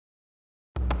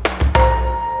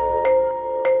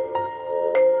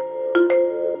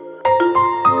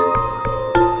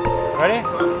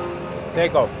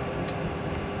Take off.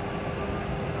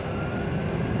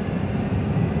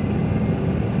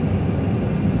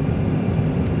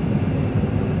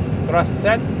 Thrust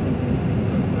set.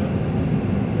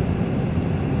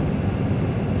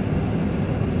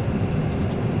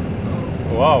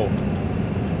 Wow.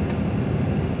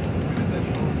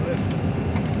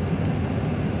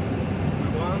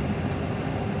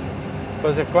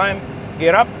 Positive climb,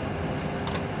 gear up.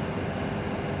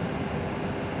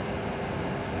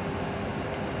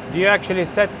 Do you actually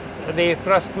set the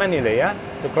thrust manually, yeah?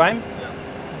 To climb? Yeah,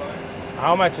 climb.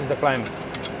 How much is the climb?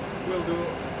 We'll do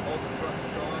all the thrust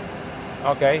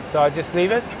on. Okay, so I just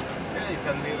leave it? Yeah, you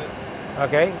can leave it.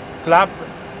 Okay, flap.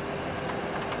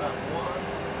 That one.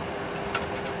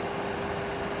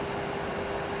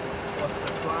 What's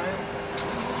the climb?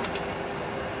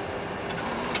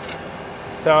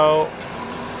 So,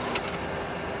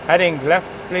 heading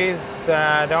left, please,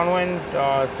 downwind,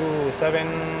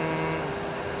 270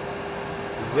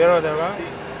 there we go.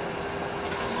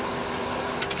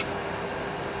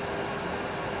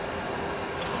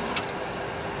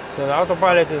 So the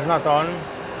autopilot is not on,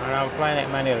 and I'm flying it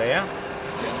manually, yeah?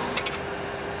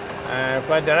 Yes.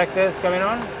 Flight director is coming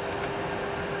on.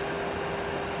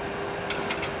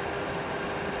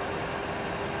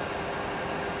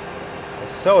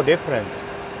 It's so different.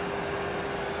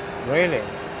 Really? You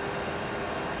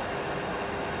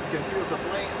can feel the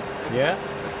plane. Yeah.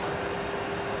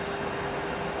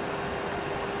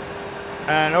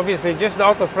 And obviously just the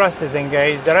auto thrust is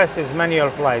engaged, the rest is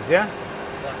manual flights, yeah?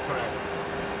 That's correct.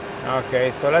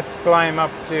 Okay, so let's climb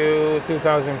up to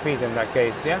 2,000 feet in that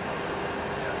case, yeah?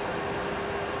 Yes.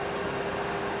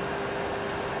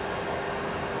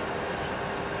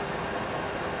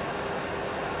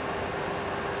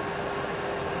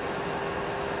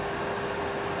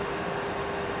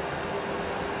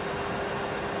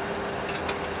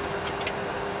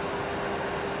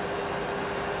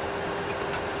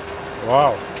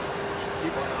 Wow.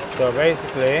 Keep on out. So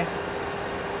basically,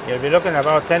 you'll be looking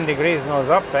about 10 degrees nose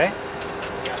up, eh?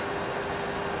 Yeah.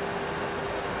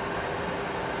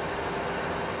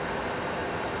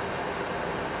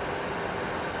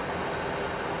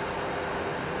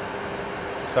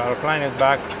 So I'll climb it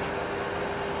back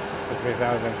to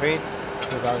 3,000 feet,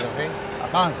 2,000 feet. I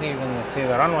can't even see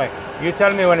the runway. You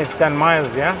tell me when it's 10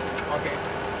 miles, yeah? Okay.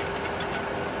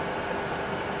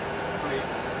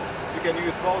 You can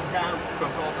use both hands to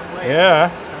control the plane. Yeah.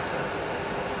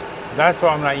 That's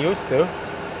what I'm not used to.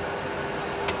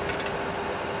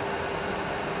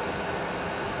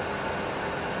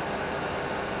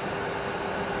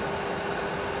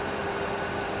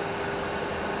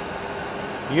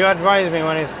 You advise me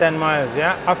when it's 10 miles,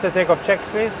 yeah? After takeoff checks,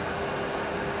 please.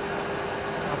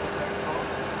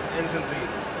 Engine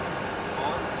leads.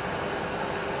 On.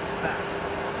 Backs.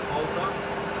 Hold on.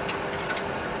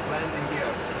 Landing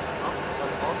gear. Up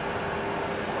and off.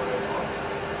 Sorry, off.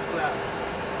 Flaps.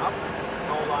 Up.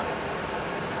 No lights.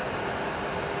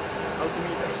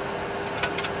 Altimeters.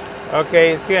 Okay,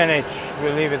 QNH.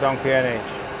 We'll leave it on QNH. Yeah.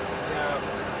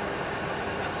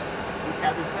 We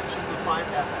had intention to find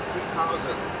at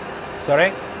 3,000.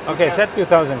 Sorry? Okay, Yeah. set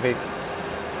 2,000 feet.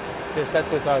 Just set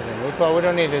 2,000. We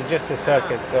don't need it, just a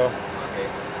circuit, so. Okay.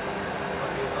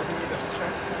 Okay, altimeters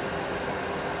check.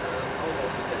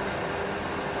 Almost steady.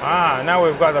 Ah, now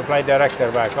we've got the flight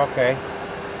director back, okay.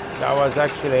 That was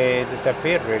actually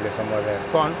disappeared really somewhere there.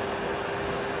 Go on.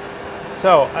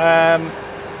 So,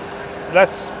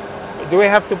 do we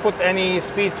have to put any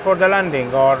speeds for the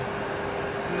landing or? No, I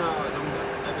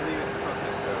believe it's not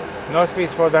necessary. No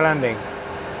speeds for the landing.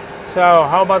 So,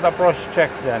 how about approach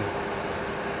checks then?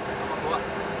 What?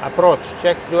 Approach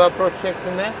checks, do approach checks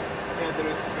in there? Yeah, there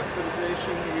is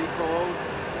pressurization, recall,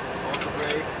 auto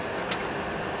brake,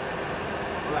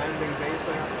 landing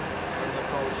data, and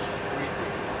approach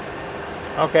briefing.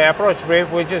 Okay, approach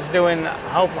brief, we're just doing,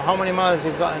 how many miles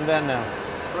you've got in there now?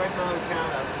 Right now we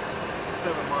count at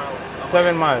 7 miles.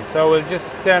 7 miles, so we'll just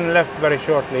turn left very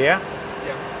shortly, yeah?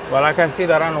 Yeah. Well, I can see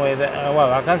the runway,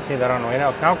 well, I can't see the runway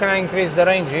now. How can I increase the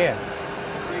range here?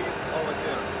 Increase over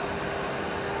here.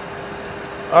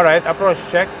 All right, approach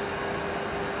checks.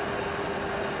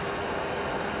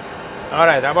 All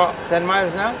right, about 10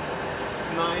 miles now?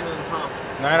 9.5.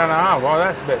 9.5, wow,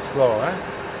 that's a bit slow, eh?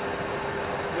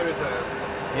 There is a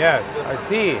Yes, I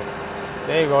see.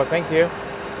 There you go, thank you.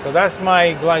 So that's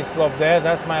my glide slope there,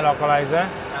 that's my localizer.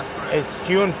 That's correct. It's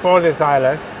tuned for this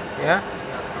ILS, yeah? That's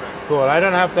correct. Cool, I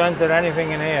don't have to enter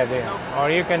anything in here, do you? No. Or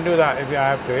you can do that if you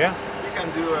have to, yeah? You can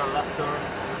do a left turn.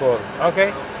 Cool,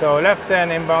 okay, so left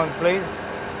turn inbound, please.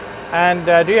 And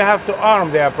do you have to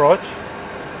arm the approach?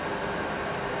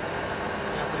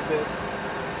 Yes, I did.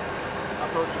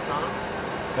 Approach is on.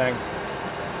 Thanks.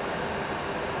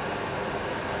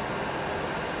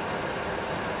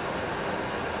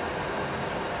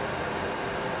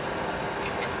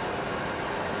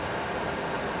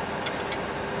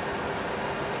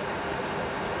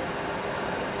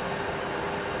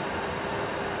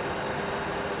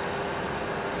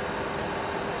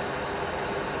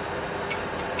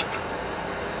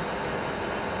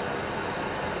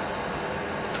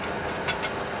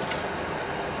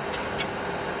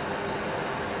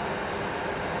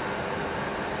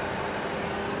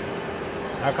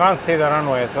 I can't see the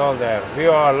runway, it's all there.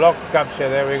 View our lock capture,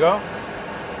 there we go.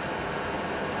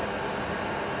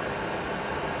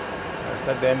 That's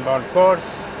at the inbound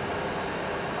course.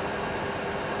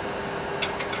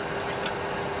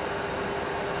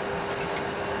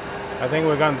 I think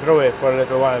we've gone through it for a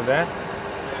little while there.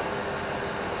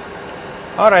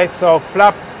 Alright, so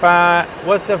flap,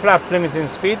 what's the flap limiting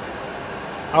speed?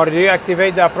 Or do you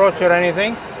activate the approach or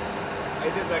anything? I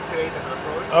did activate an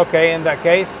approach. Okay, in that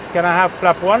case, can I have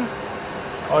flap 1?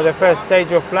 Or the first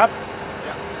stage of flap?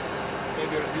 Yeah.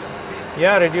 Maybe reduce the speed.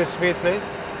 Yeah, reduce speed, please.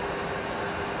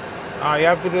 Ah, you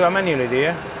have to do that manually, do you?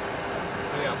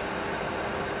 Oh, yeah.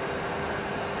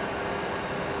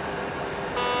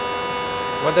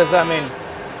 What does that mean? It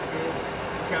means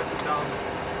you count it down.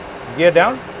 Gear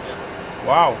down? Yeah.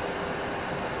 Wow.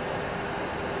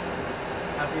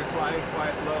 As we're flying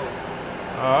quite low.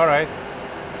 All right.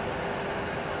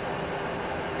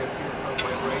 You can feel some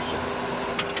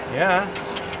vibrations. Yeah.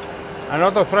 And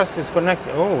auto thrust is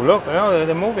connected. Oh, look, oh,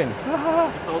 they're moving.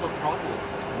 It's all the throttle.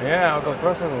 Yeah, auto So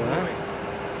thrust. it's Huh? moving.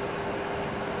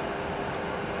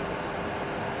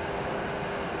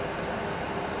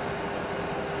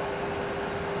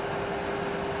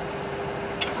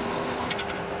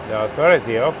 The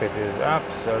authority of it is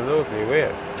absolutely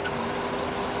weird.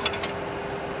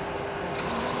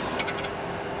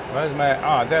 Where's my,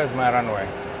 oh, there's my runway.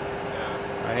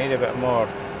 Yeah. I need a bit more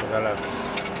to the left.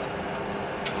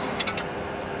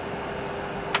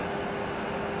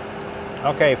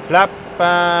 Okay, flap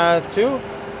 2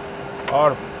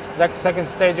 or like second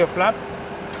stage of flap.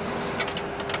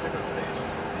 Second stage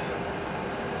is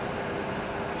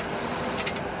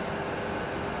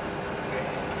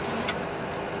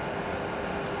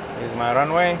Here's my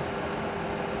runway.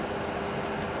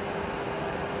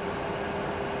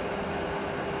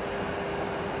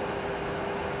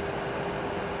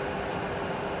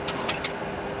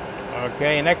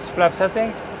 Okay, next flap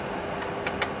setting.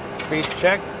 Speed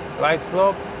check, glide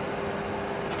slope.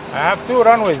 I have 2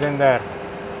 runways in there.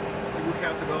 You would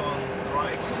have to go on the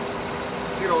right.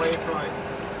 08 right.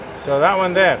 So that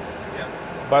one there. Yes.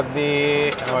 But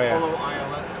the, Just oh yeah. follow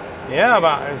ILS. Yeah,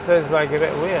 but it says like a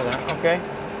bit weird, huh? Okay.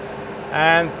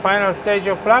 And final stage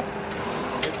of flap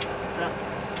It's set.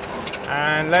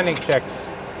 and landing checks.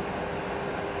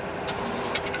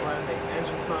 Landing.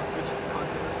 Engine start switch is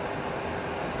continuous.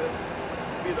 Set.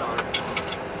 Speed arm.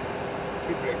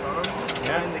 Speed brake arm.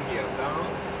 Yeah. Landing gear down.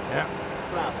 Yeah.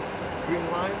 Flaps. Green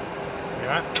light.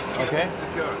 Yeah. Okay.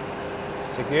 Secured.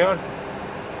 Secured.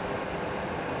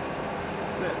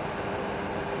 Set.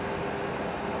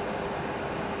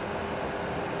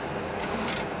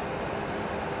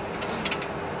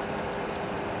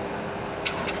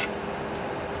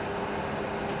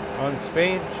 On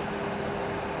speed.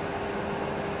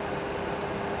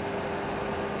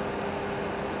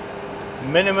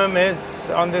 Minimum is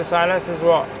on this ILS is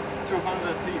what?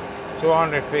 200 feet.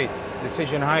 200 feet.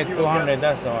 Decision height You will 200. get-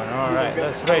 That's the one. All You will right. get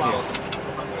That's full radio. out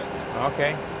 200.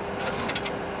 Okay.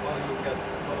 Well, you will get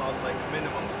full out like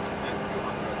minimums at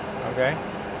 200. Okay.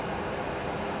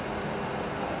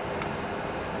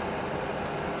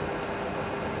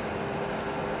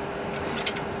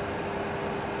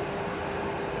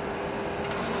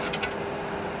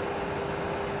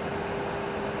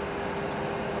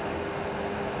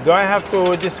 Do I have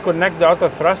to disconnect the auto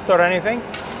thrust or anything?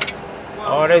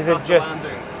 Well, Or is it after just-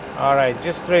 landing. All right,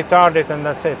 just retard it and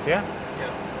that's it, yeah?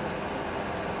 Yes.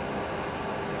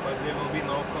 But there will be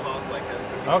no call out like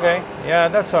that. Okay, yeah,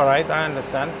 that's all right, I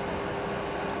understand.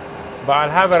 But I'll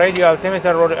have a radio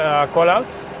altimeter call out?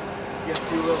 Yes,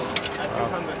 you will. At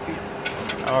 200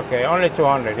 feet. Okay, only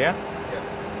 200, yeah? Yes.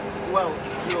 Well,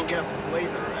 you will get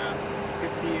later at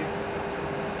 50,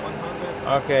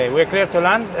 100. Okay, we're clear to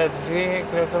land?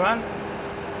 Clear to land?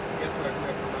 Yes, we're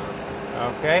clear to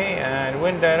land. Okay, and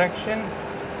wind direction? No,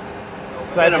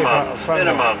 Slightly Minimums, from the-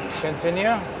 minimums.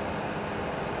 Continue.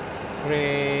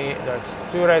 3, that's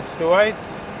 2 rights, 2 whites.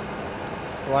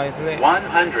 Slightly.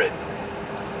 100.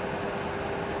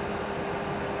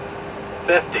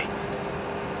 50.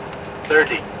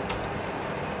 30.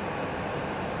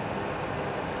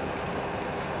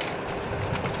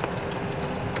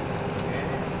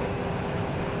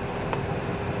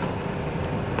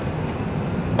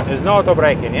 There's no auto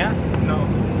braking, yeah? No.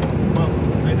 Well,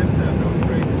 I did say no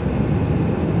brake.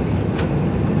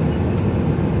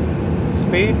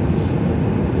 Speed?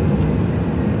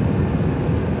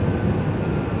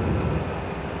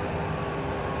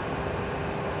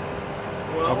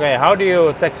 Well, Okay, how do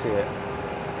you taxi it?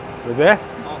 With there?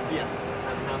 oh, yes.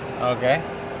 And Okay.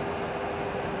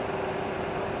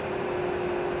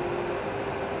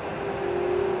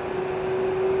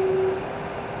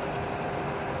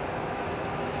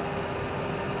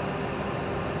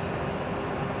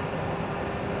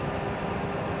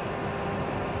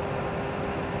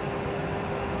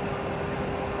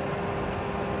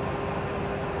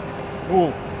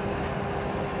 Ooh.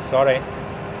 Sorry.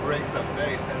 brakes are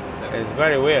very sensitive. It's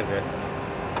very weird, this.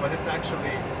 But it's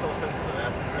actually so sensitive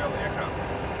as in real aircraft.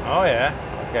 Oh yeah,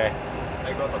 okay.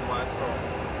 I got advice from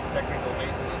technical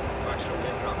maintenance of actual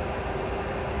aircrafts.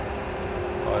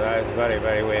 Oh, that is very,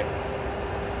 very weird.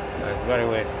 That's very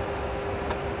weird.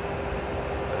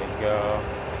 There we go.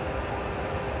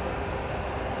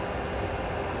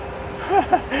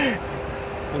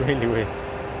 It's really weird.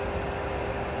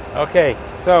 Okay,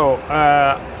 so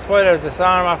spoiler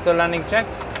disarm after landing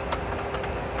checks.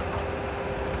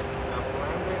 After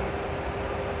landing,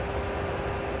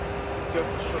 it's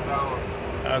just a shutdown.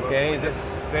 Okay,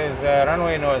 this is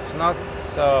runway. No, it's not.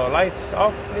 So lights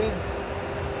off, please.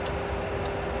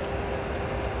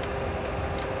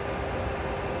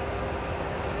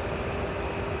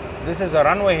 This is a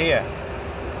runway here.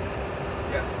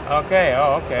 Yes. Okay.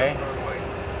 Oh, okay.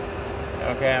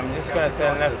 Runway. Okay, I'm just You gonna have to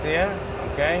turn cross left it. here.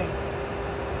 Okay.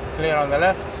 Clear on the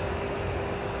left.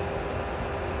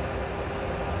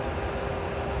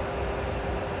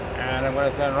 And I'm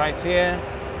gonna turn right here.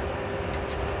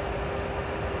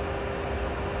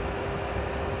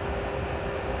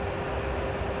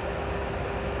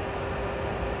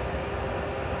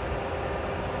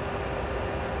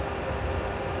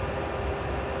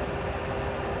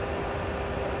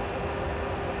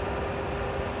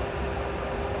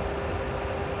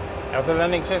 After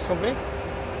landing checks complete?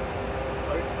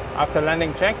 Sorry? After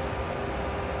landing checks?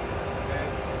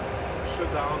 It's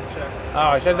shutdown check.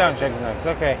 Oh, shutdown check next.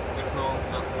 Okay. There's no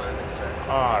after landing check.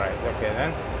 Alright, okay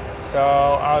then. So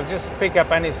I'll just pick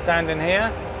up any stand in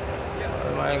here.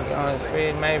 Yes. Like on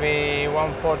absolutely. speed maybe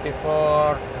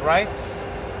 144 right.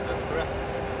 That's correct.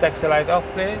 Taxi light off,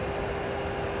 please.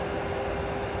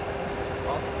 It's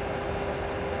off.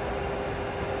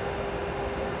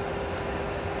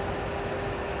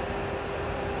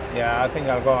 Yeah, I think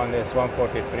I'll go on this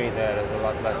 143 there. It's a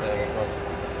lot better because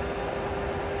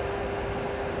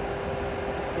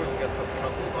We'll get some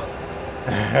shuttle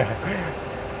bus.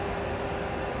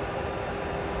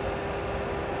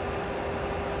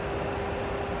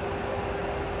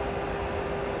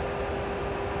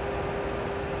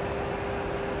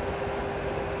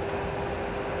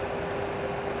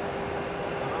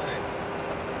 Alright.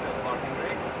 Set parking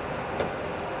brakes.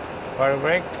 fire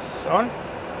brakes on.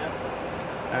 Yep.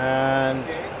 And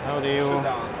Okay. how do you?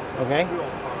 Shutdown. Okay, Fuel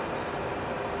pumps.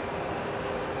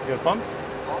 your pumps.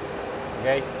 Off.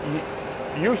 Okay,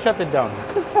 you shut it down.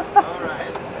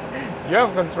 Alright. You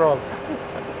have control.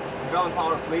 Ground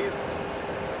power, please.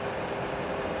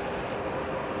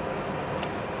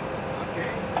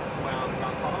 Okay. Ground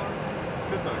power.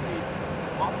 Filter heat.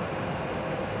 Off.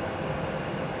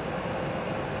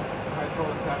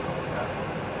 Hydraulic tackle set.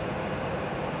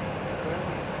 Set.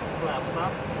 Flaps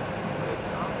up. It's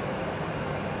up.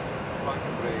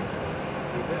 Parking brake.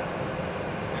 Do that.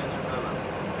 Engine balance.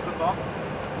 Put off.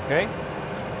 Okay.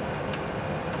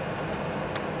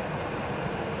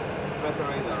 Weather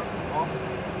radar off.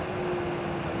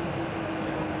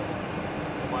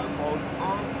 Mobile phones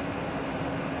on.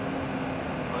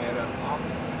 IRS off.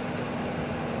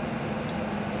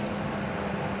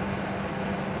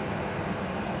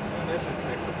 Emissions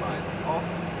exit lights off.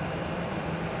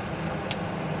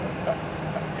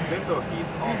 Window heat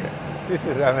off. This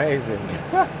is amazing.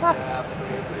 Yeah,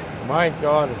 absolutely. My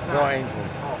God, it's so Flaps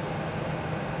ancient. off.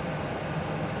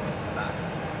 Flaps.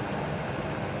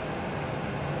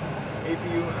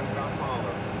 APU and ground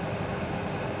power.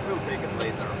 We'll take it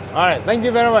later. All right, thank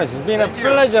you very much. It's been Thank a you.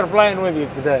 pleasure flying with you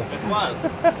today. It was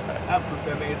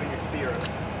absolutely amazing experience.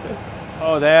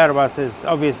 Oh, the Airbus is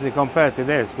obviously compared to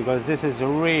this because this is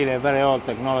really a very old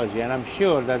technology, and I'm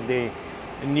sure that the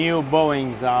new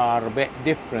Boeings are a bit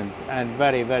different and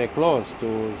very, very close to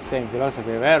the same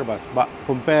philosophy of Airbus. But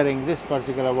comparing this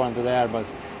particular one to the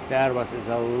Airbus is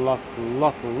a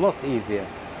lot easier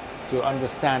to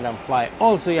understand and fly.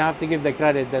 Also, you have to give the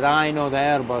credit that I know the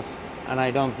Airbus and I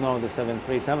don't know the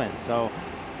 737. So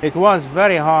it was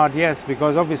very hard, yes,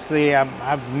 because obviously I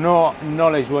have no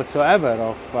knowledge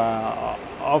whatsoever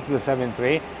of the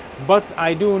 737, but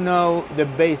I do know the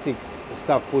basic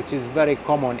stuff, which is very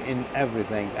common in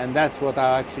everything, and that's what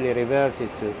I actually reverted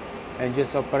to, and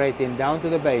just operating down to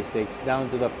the basics, down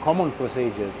to the common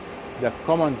procedures, the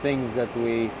common things that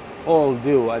we all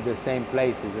do at the same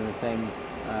places, in the same,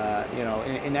 you know,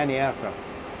 in any aircraft.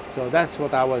 So that's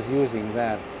what I was using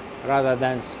there, rather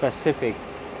than specific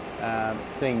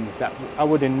things that I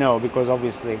wouldn't know, because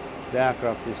obviously the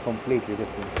aircraft is completely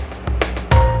different.